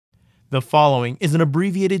The following is an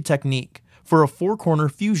abbreviated technique for a four-corner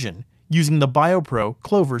fusion using the BioPro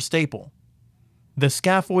Clover Staple. The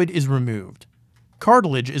scaphoid is removed,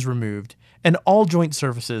 cartilage is removed, and all joint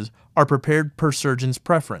surfaces are prepared per surgeon's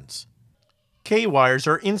preference. K-wires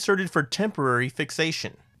are inserted for temporary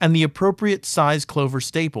fixation, and the appropriate size Clover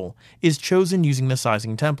staple is chosen using the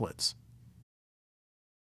sizing templates.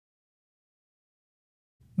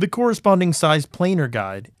 The corresponding size planer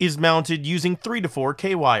guide is mounted using 3 to 4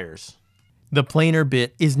 K-wires. The planer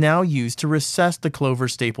bit is now used to recess the Clover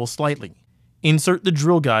staple slightly. Insert the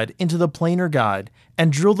drill guide into the planer guide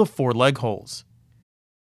and drill the 4 leg holes.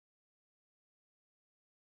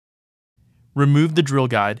 Remove the drill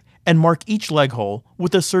guide and mark each leg hole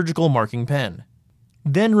with a surgical marking pen.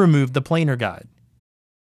 Then remove the planer guide.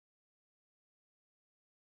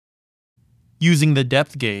 Using the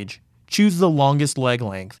depth gauge, choose the longest leg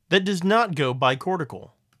length that does not go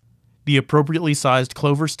bicortical. The appropriately sized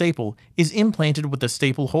Clover staple is implanted with the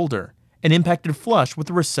staple holder and impacted flush with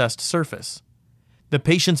the recessed surface. The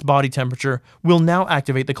patient's body temperature will now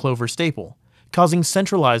activate the Clover staple, causing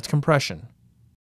centralized compression.